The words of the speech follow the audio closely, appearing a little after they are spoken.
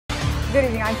Good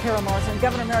evening, I'm Carol Morrison.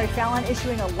 Governor Mary Fallin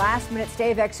issuing a last-minute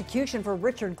stay of execution for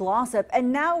Richard Glossip,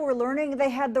 and now we're learning they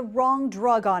had the wrong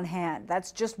drug on hand.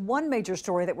 That's just one major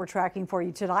story that we're tracking for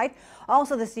you tonight.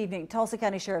 Also this evening, Tulsa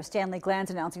County Sheriff Stanley Glanz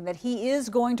announcing that he is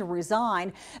going to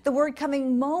resign. The word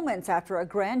coming moments after a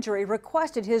grand jury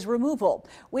requested his removal.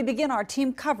 We begin our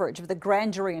team coverage of the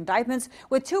grand jury indictments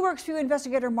with 2 Works for You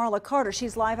investigator Marla Carter.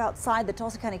 She's live outside the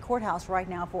Tulsa County Courthouse right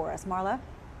now for us. Marla?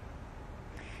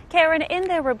 Karen, in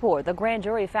their report, the grand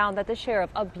jury found that the sheriff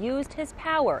abused his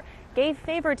power, gave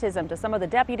favoritism to some of the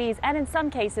deputies, and in some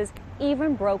cases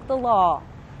even broke the law.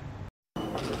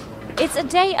 It's a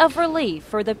day of relief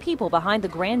for the people behind the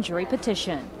grand jury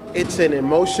petition. It's an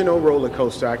emotional roller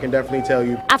coaster, I can definitely tell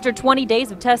you. After 20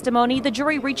 days of testimony, the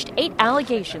jury reached 8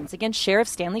 allegations against Sheriff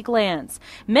Stanley Glanz,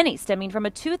 many stemming from a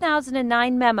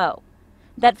 2009 memo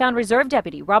that found Reserve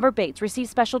Deputy Robert Bates received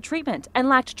special treatment and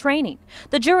lacked training.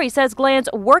 The jury says Glanz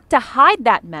worked to hide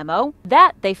that memo.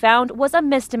 That, they found, was a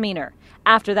misdemeanor.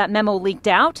 After that memo leaked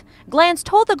out, Glanz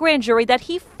told the grand jury that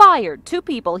he fired 2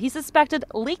 people he suspected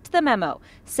leaked the memo,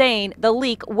 saying the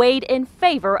leak weighed in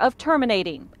favor of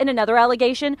terminating. In another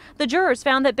allegation, the jurors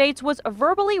found that Bates was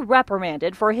verbally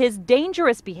reprimanded for his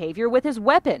dangerous behavior with his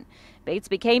weapon. Bates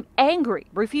became angry,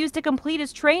 refused to complete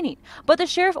his training, but the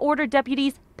sheriff ordered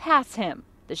deputies pass him.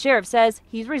 The sheriff says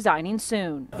he's resigning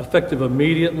soon. Effective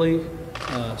immediately,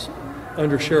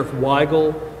 Under Sheriff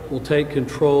Weigel will take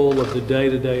control of the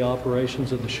day-to-day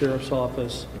operations of the sheriff's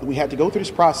office. We had to go through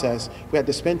this process. We had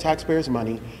to spend taxpayers'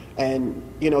 money, and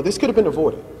this could have been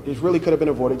avoided. This really could have been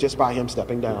avoided just by him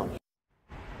stepping down.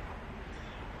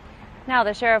 Now,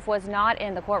 the sheriff was not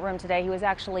in the courtroom today. He was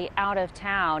actually out of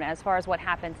town. As far as what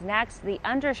happens next, the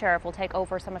undersheriff will take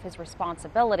over some of his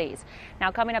responsibilities.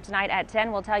 Now, coming up tonight at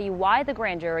 10, we'll tell you why the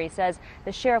grand jury says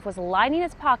the sheriff was lining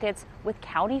his pockets with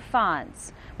county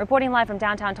funds. Reporting live from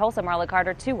downtown Tulsa, Marla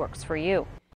Carter, 2 Works for You.